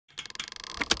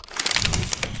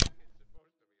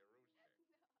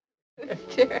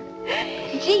Sure.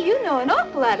 Gee, you know an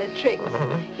awful lot of tricks.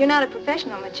 You're not a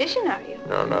professional magician, are you?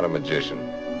 No, I'm not a magician.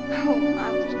 Oh,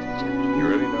 I was just joking. You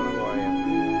really don't know who I am?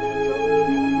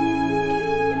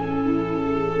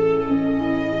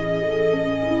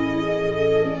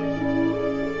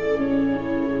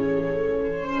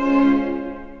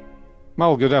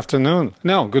 Well, good afternoon.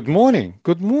 No, good morning.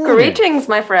 Good morning. Greetings,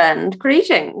 my friend.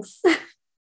 Greetings.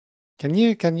 Can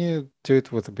you do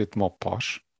it with a bit more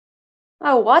posh?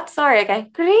 Oh, what? Sorry.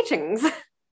 Okay. Greetings.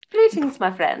 Greetings,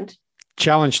 my friend.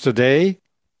 Challenge today,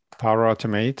 Power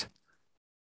Automate.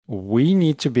 We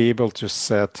need to be able to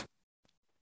set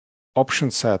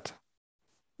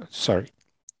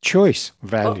choice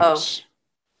values.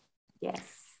 Yes.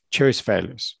 Choice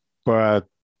values. But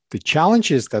the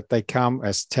challenge is that they come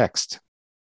as text.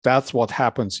 That's what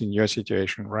happens in your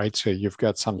situation, right? So you've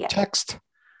got some text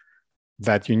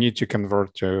that you need to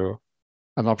convert to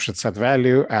an option set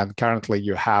value. And currently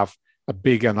you have a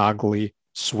big and ugly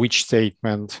switch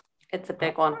statement. It's a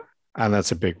big one. And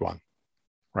that's a big one,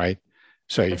 right?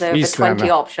 So there's over 20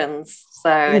 options.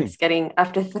 So it's getting,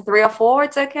 after 3 or 4,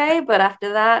 it's okay. But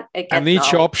after that, it gets and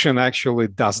each option actually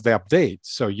does the update.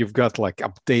 So you've got like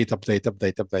update,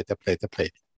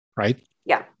 right?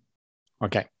 Yeah.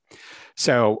 Okay.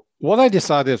 So what I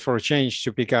decided for a change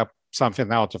to pick up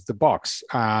something out of the box.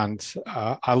 And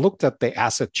I looked at the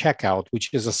asset checkout,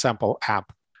 which is a sample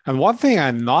app. And one thing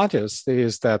I noticed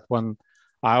is that when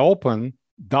I open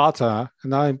data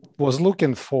and I was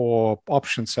looking for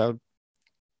option set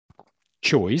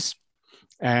choice,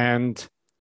 and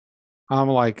I'm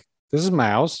like, this is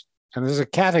mouse and there's a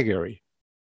category.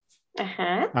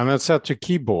 And it's set to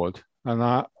keyboard. And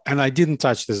I didn't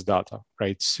touch this data,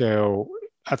 right? So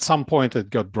at some point it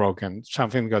got broken.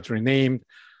 Something got renamed.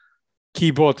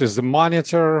 Keyboard is the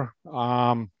monitor.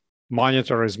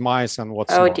 Monitor is mice and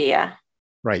what's Oh dear.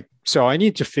 Right. So I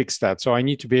need to fix that. So I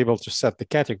need to be able to set the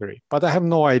category, but I have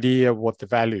no idea what the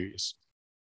value is.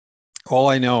 All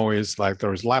I know is like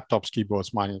there's laptops,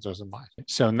 keyboards, monitors, and mice.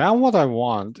 So now what I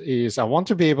want is I want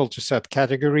to be able to set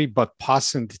category, but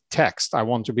pass in the text. I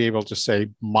want to be able to say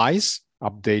mice,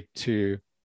 update to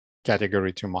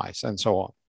category to mice, and so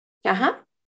on.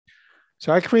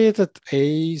 So I created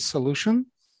a solution.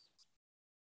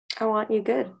 Oh, aren't you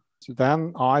good? So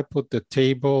then I put the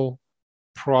table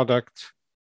product,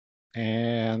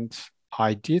 and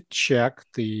I did check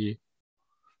the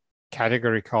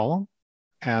category column,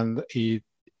 and it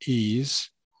is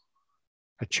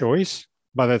a choice,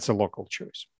 but it's a local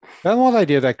choice. Then what I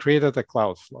did, I created a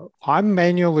cloud flow. I'm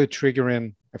manually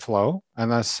triggering a flow,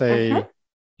 and I say,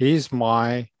 here's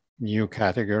my new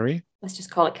category. Let's just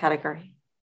call it category.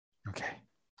 Okay.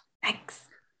 Thanks.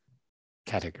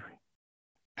 Category.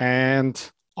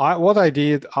 And what I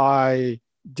did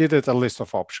it a list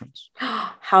of options.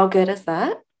 How good is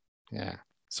that? Yeah.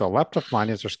 So laptop,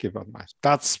 monitors, keyboard, mice.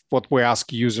 That's what we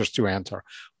ask users to enter.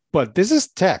 But this is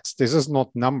text. This is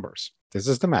not numbers. This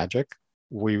is the magic.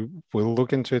 We will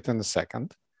look into it in a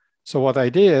second. So what I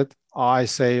did, I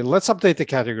say, let's update the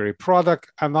category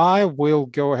product, and I will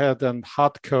go ahead and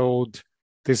hard code.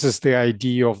 This is the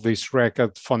ID of this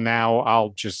record. For now, I'll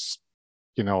just,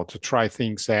 to try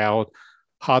things out,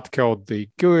 hard code the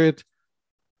GUID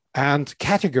and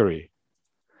category.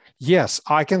 Yes,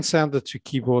 I can send it to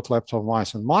keyboard, laptop,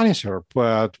 mice, and monitor,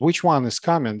 but which one is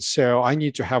coming? So I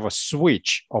need to have a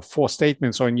switch of 4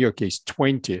 statements, or in your case,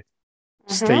 20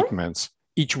 statements,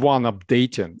 each one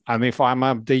updating. And if I'm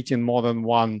updating more than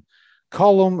one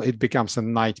column, it becomes a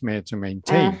nightmare to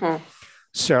maintain.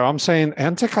 So I'm saying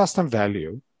enter custom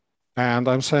value. And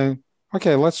I'm saying,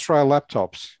 okay, let's try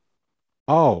laptops.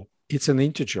 Oh, it's an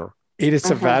integer. It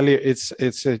is a value.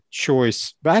 It's a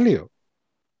choice value.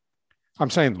 I'm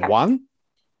saying 1.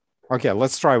 Okay,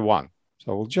 let's try 1.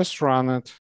 So we'll just run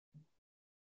it.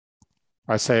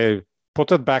 I say,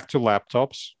 put it back to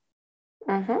laptops.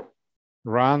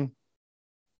 Run,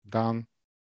 done.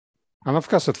 And of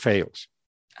course it fails.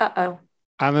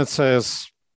 And it says,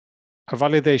 a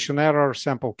validation error,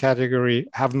 sample category,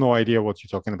 have no idea what you're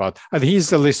talking about. And here's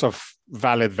the list of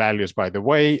valid values, by the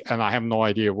way, and I have no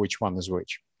idea which one is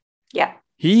which. Yeah.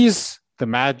 Here's the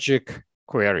magic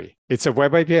query. It's a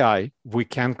web API. We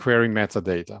can query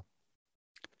metadata.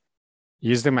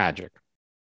 Here's the magic.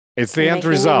 It's the end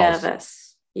result. You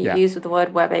nervous. You use the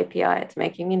word web API. It's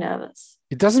making me nervous.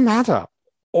 It doesn't matter.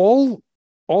 All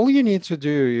you need to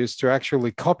do is to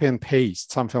actually copy and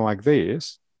paste something like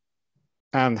this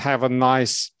and have a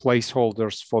nice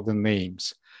placeholders for the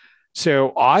names.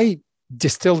 So I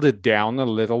distilled it down a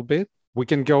little bit. We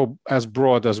can go as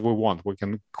broad as we want. We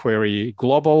can query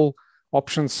global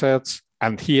option sets,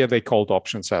 and here they called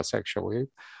option sets actually.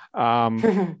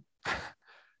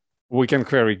 We can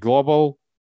query global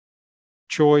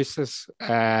choices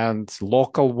and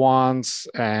local ones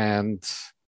and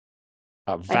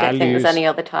values. I don't think there's any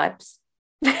other types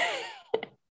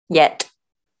yet.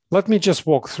 Let me just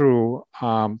walk through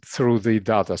the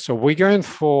data. So we're going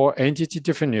for entity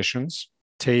definitions,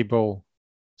 table,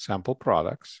 sample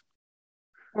products.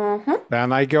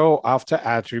 Then I go after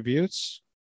attributes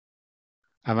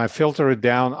and I filter it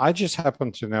down. I just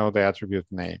happen to know the attribute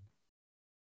name.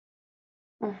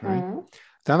 Right?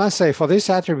 Then I say for this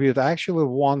attribute, I actually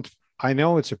want, I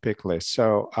know it's a pick list.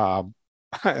 So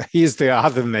here's the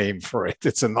other name for it.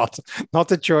 It's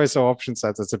not a choice or option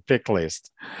set. It's a pick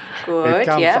list. Good,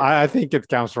 I think it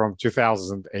comes from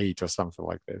 2008 or something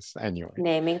like this. Anyway.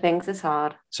 Naming things is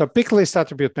hard. So pick list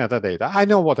attribute metadata. I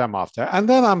know what I'm after. And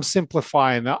then I'm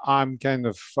simplifying. I'm kind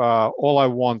of, all I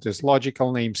want is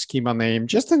logical name, schema name,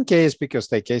 just in case, because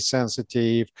they're case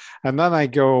sensitive. And then I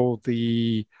go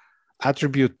the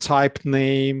attribute type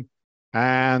name.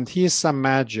 And here's some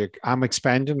magic. I'm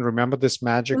expanding. Remember this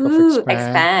magic of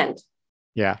expand?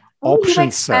 Yeah. Option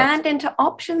expand set. Into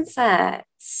option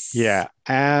sets. Yeah.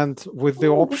 And with the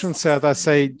option set, I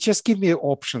say, just give me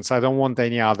options. I don't want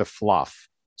any other fluff.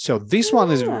 So this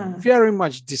one is very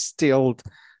much distilled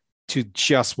to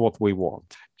just what we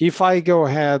want. If I go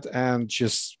ahead and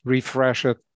just refresh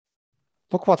it,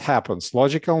 look what happens.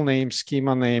 Logical name,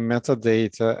 schema name,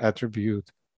 metadata, attribute,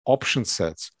 option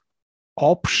sets.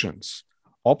 Options.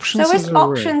 So is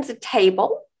options a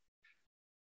table?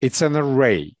 It's an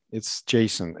array. It's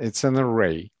JSON. It's an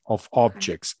array of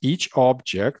objects. Each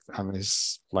object, and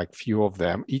there's like few of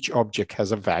them, each object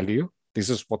has a value. This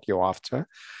is what you're after.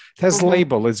 It has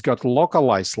label. It's got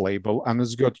localized label and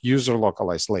it's got user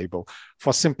localized label.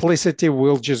 For simplicity,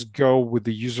 we'll just go with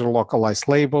the user localized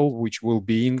label, which will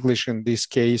be English in this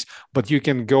case, but you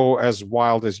can go as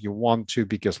wild as you want to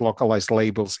because localized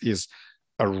labels is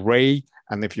array.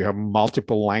 And if you have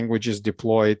multiple languages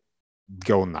deployed,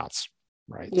 go nuts,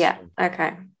 right? Yeah,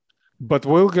 okay. But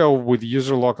we'll go with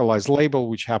user localized label,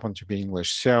 which happen to be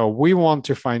English. So we want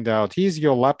to find out, here's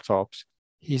your laptops,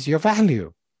 here's your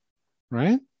value,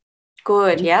 right?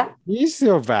 Good, yeah. Here's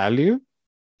your value,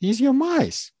 here's your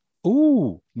mice.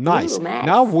 Ooh, nice.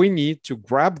 Now we need to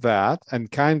grab that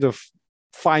and kind of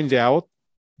find out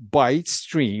byte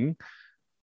string,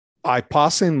 I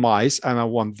pass in mice and I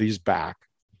want these back.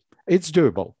 It's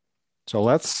doable. So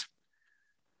let's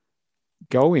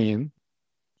go in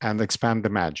and expand the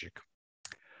magic.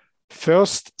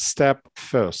 First step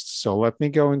first. So let me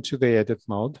go into the edit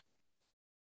mode.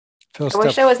 I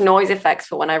wish there was noise effects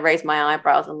for when I raise my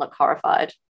eyebrows and look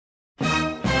horrified.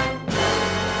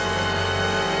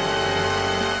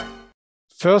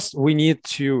 First, we need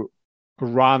to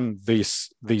run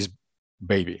this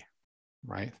baby,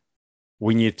 right?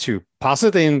 We need to pass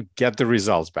it in, get the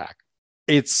results back.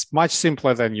 It's much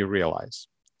simpler than you realize.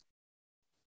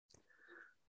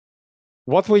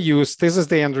 What we use, this is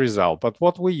the end result, but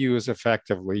what we use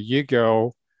effectively, you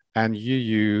go and you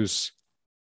use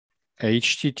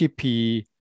HTTP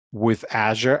with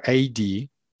Azure AD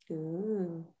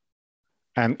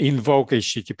and invoke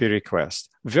HTTP request.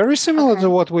 Very similar to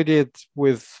what we did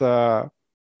with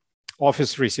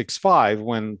Office 365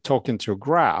 when talking to a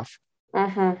graph.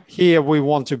 Here we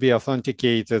want to be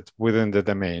authenticated within the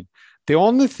domain. The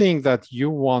only thing that you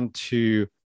want to,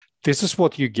 this is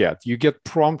what you get. You get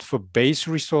prompt for base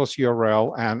resource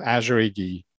URL and Azure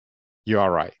AD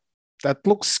URI. That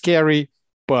looks scary,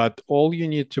 but all you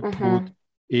need to put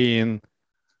in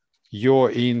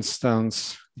your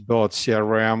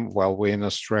instance.crm, well, we're in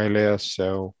Australia,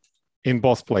 so in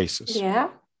both places. Yeah.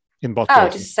 In both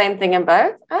places. Just the same thing in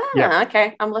both? Yeah.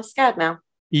 Okay. I'm less scared now.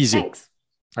 Easy. Thanks.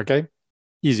 Okay.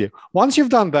 Easy. Once you've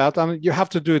done that, and you have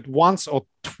to do it once or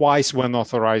twice when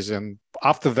authorizing.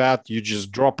 After that, you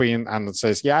just drop in and it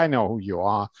says, yeah, I know who you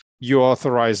are. You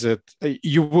authorize it.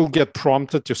 You will get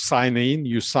prompted to sign in.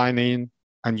 You sign in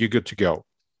and you're good to go.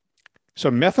 So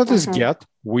method is get.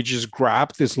 We just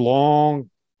grab this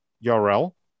long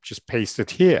URL, just paste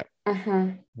it here.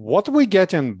 What we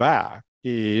get in back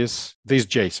is this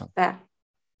JSON.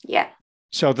 Yeah.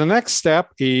 So the next step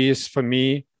is for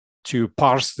me to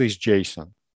parse this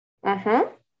JSON.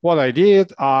 What I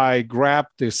did, I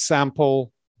grabbed the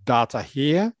sample data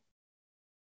here.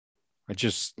 I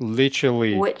just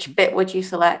literally... Which bit would you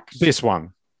select? This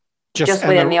one. Just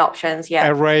within the options, yeah.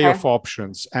 Array of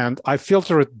options. And I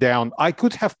filter it down. I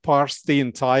could have parsed the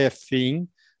entire thing,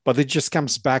 but it just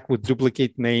comes back with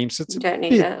duplicate names. You don't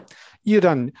need it.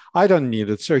 I don't need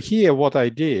it. So here what I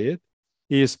did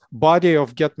is body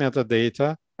of get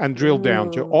metadata and drill down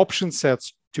to option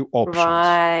sets to options.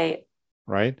 Right.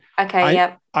 Right?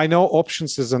 Okay, I know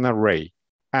options is an array.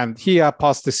 And here I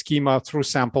pass the schema through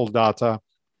sample data,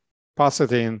 pass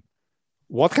it in.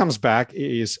 What comes back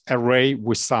is array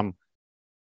with some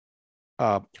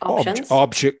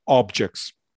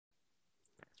objects.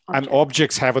 And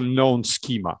objects have a known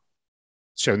schema.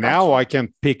 So now I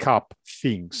can pick up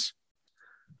things.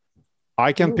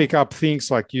 I can pick up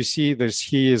things like you see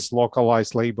here's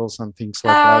localized labels and things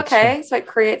like that. Okay. So it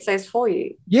creates those for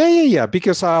you. Yeah.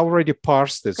 Because I already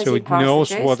parsed it. So it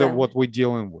knows what we're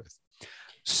dealing with.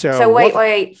 So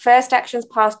wait. First action's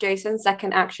parse JSON.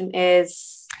 Second action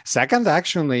is? Second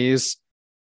action is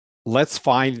let's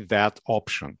find that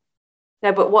option.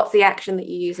 No, but what's the action that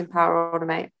you use in Power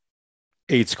Automate?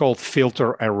 It's called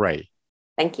filter array.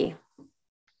 Thank you.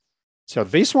 So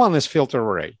this one is filter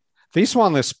array. This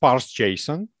one is parse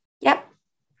JSON. Yep.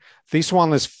 This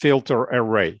one is filter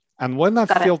array. And when I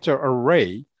filter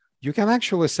array, you can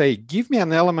actually say, give me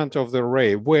an element of the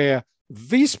array where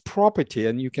this property,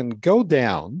 and you can go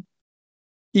down,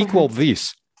 equal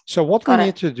this. So what we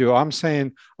need to do, I'm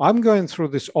saying, I'm going through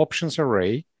this options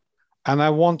array, and I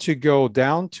want to go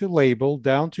down to label,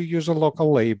 down to user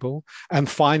local label, and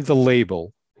find the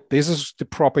label. This is the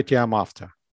property I'm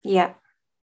after. Yeah.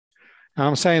 And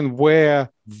I'm saying where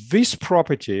this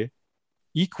property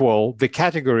equal the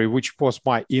category, which was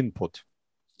my input.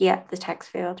 Yeah, the text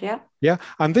field, yeah. Yeah,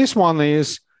 and this one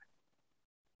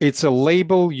it's a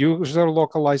label, user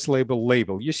localized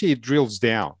label. You see it drills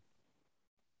down.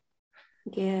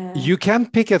 Yeah. You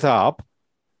can pick it up.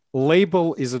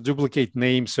 Label is a duplicate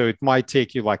name, so it might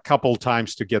take you like a couple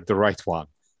times to get the right one.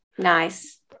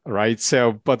 Nice. Right.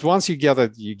 So, but once you get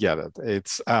it, you get it.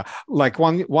 It's like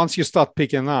once you start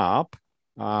picking up,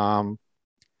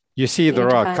 you see there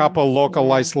are a couple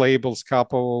localized labels,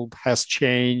 couple has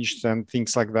changed and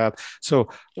things like that. So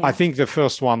I think the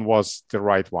first one was the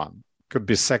right one. Could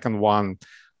be second one.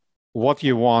 What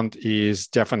you want is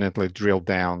definitely drill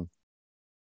down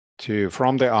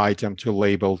from the item to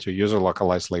label to user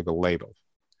localized label,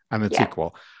 and it's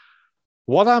equal.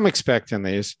 What I'm expecting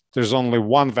is there's only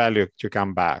one value to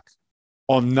come back,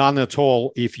 or none at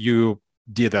all if you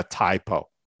did a typo,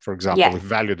 for example, if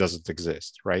value doesn't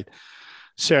exist, right?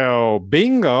 So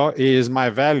bingo is my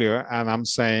value, and I'm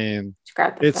saying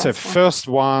it's a first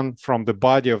one from the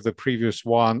body of the previous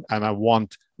one, and I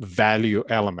want value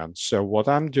element. So what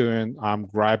I'm doing, I'm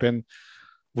grabbing,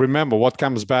 remember what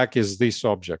comes back is this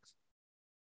object.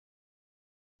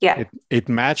 Yeah. It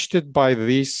matched it by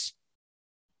this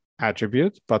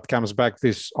attribute, but comes back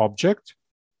this object.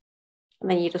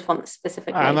 And then you just want the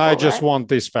specific and label, I just want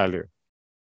this value.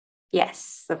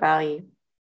 Yes, the value.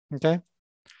 Okay.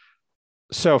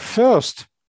 So first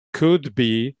could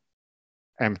be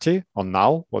empty or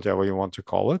null, whatever you want to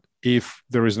call it, if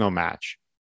there is no match.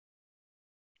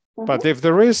 But if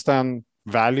there is, then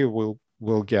value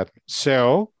will get.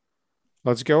 So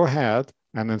let's go ahead,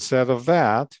 and instead of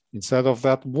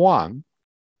that one,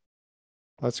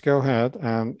 let's go ahead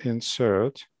and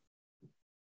insert.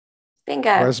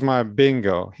 Bingo. Where's my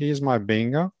bingo? Here's my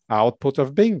bingo, output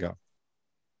of bingo.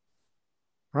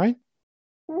 Right?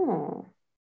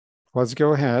 Let's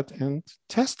go ahead and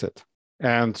test it.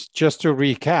 And just to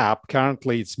recap,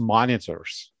 currently it's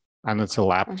monitors and it's a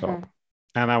laptop.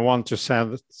 And I want to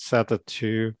set it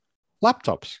to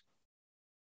laptops,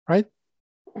 right?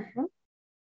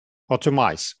 Or to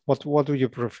mice. What do you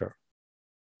prefer?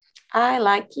 I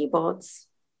like keyboards.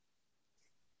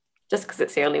 Just because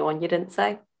it's the only one you didn't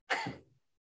say.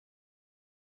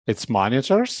 It's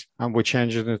monitors, and we're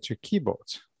changing it to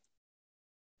keyboards.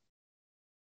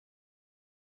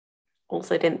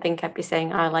 Also didn't think I'd be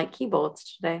saying I like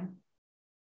keyboards today.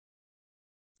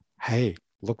 Hey,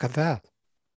 look at that.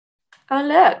 Oh,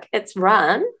 look, it's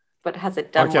run, but has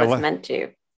it done what it's meant to?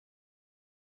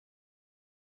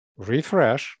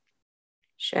 Refresh.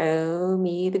 Show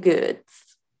me the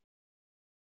goods.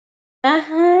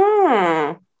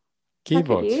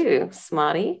 Keyboards. Look at you,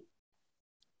 smarty.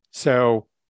 So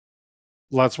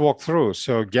let's walk through.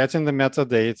 So getting the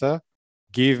metadata,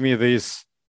 give me this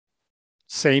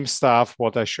same stuff,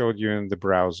 what I showed you in the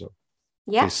browser.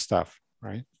 Yeah. This stuff,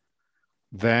 right?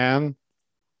 Then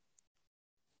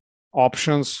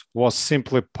options was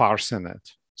simply parsing it.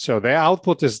 So the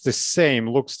output is the same,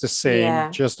 looks the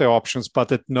same, just the options,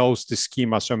 but it knows the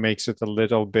schema, so makes it a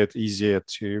little bit easier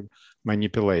to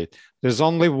manipulate. There's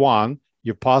only one.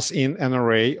 You pass in an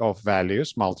array of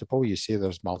values, multiple. You see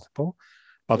there's multiple,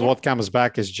 but what comes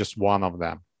back is just one of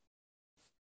them.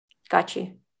 Got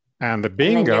you. And the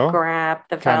bingo grab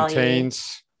the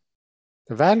contains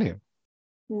the value.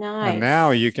 Nice. And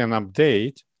now you can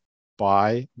update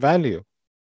by value.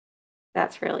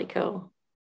 That's really cool.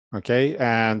 Okay,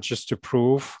 and just to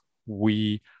prove,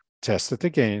 we test it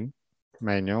again.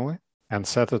 manually and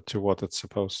set it to what it's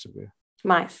supposed to be.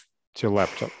 Mice. To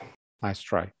laptop. Nice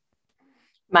try.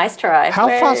 Nice try. How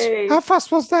Way.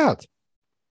 fast was that?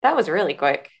 That was really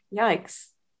quick. Yikes.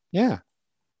 Yeah.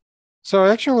 So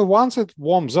actually, once it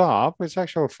warms up, it's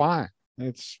actually fine.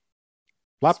 It's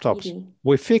laptops. Speedy.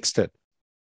 We fixed it.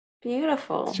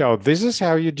 Beautiful. So this is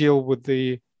how you deal with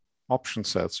the option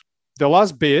sets. The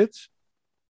last bit,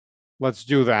 let's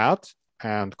do that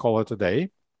and call it a day.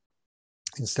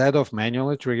 Instead of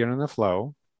manually triggering a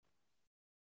flow,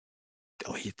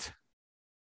 delete.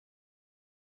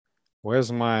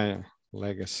 Where's my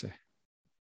legacy?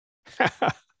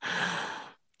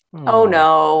 Oh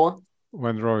no.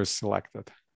 When row is selected.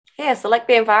 Yeah, select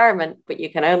the environment, but you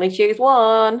can only choose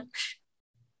one.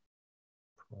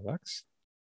 Products.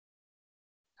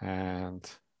 And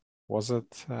was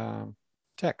it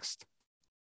text?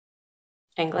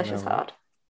 English is hard.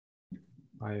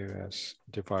 iOS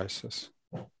devices.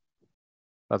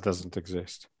 That doesn't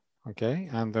exist. Okay,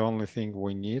 and the only thing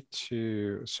we need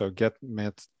to, so get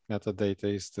metadata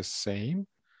is the same.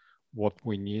 What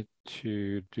we need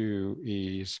to do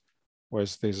is,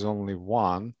 whereas there's only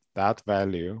one, that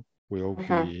value will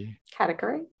be...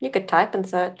 Category. You could type and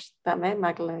search. That made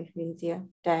my life easier.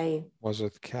 Day. Was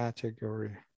it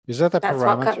category? Is that a That's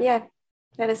parameter? what, yeah,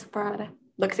 that is a parameter.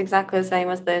 Looks exactly the same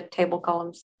as the table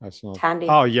columns. That's not... Handy.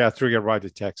 Oh yeah, trigger write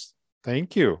the text.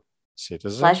 Thank you,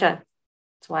 citizen. Pleasure.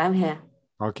 That's why I'm here.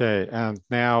 Okay, and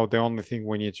now the only thing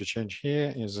we need to change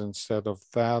here is instead of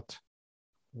that,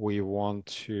 we want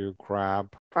to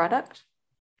grab Product.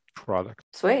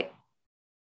 Sweet.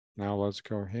 Now Now let's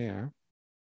go here.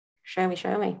 Show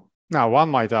me. Now, one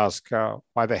might ask,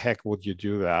 why the heck would you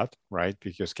do that, right?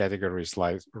 Because category is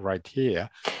like right here.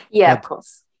 Yeah, of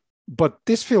course. But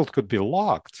this field could be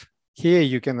locked. Here,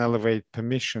 you can elevate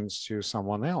permissions to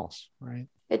someone else, right?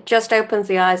 It just opens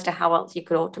the eyes to how else you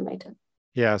could automate it.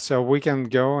 Yeah, so we can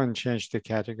go and change the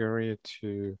category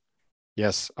to,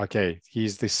 yes, okay,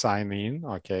 here's the sign in,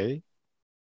 okay.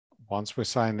 Once we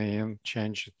sign in,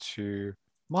 change it to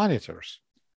monitors.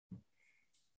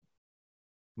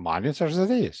 Monitors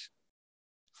it is.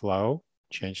 Flow,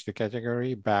 change the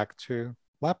category back to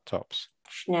laptops.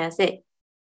 Snazzy.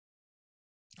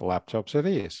 Laptops it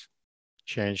is.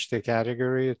 Change the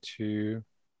category to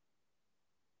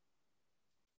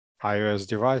iOS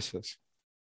devices.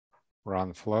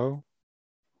 Run flow,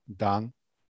 done.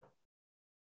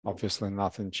 Obviously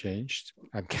nothing changed.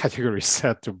 And category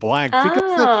set to blank because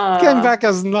it came back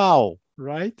as null,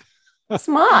 right?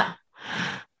 Smart.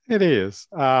 It is.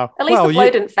 At least the flow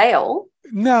didn't fail.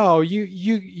 No,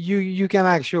 you can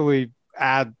actually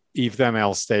add if then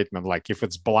else statement, like if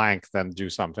it's blank, then do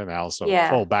something else or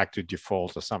fall back to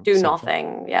default or something. Do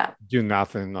nothing, yeah. Do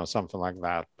nothing or something like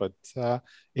that. But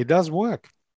it does work.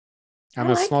 And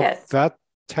it's not that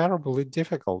terribly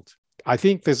difficult. I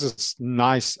think this is a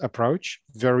nice approach,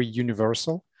 very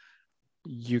universal.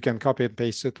 You can copy and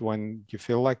paste it when you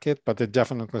feel like it, but it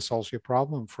definitely solves your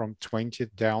problem from 20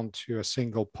 down to a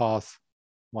single path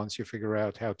once you figure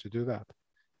out how to do that.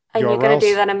 And you're going to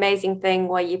do that amazing thing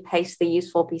where you paste the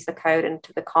useful piece of code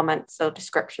into the comments or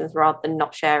descriptions rather than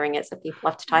not sharing it so people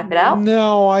have to type it out?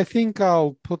 No, I think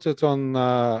I'll put it on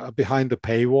behind the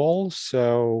paywall.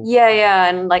 So yeah,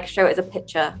 and like show it as a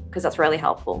picture because that's really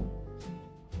helpful.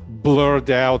 Blurred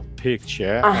out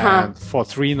picture, and for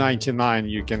 $3.99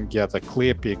 you can get a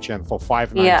clear picture, and for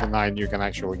 $5.99 you can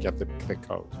actually get the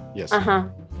code. Yes,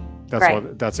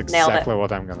 that's exactly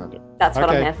what I'm gonna do. That's what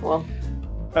I'm here for.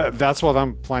 That's what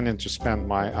I'm planning to spend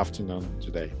my afternoon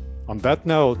today. On that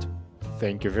note,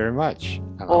 thank you very much.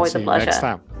 And always I'll see a pleasure.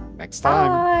 You next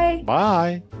time.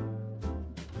 Bye.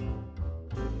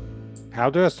 How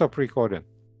do I stop recording?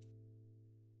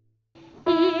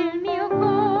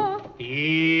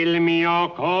 Il mio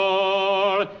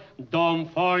cor, don't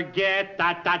forget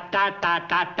ta.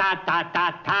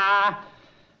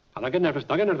 Don't get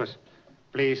nervous.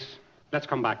 Please, let's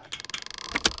come back.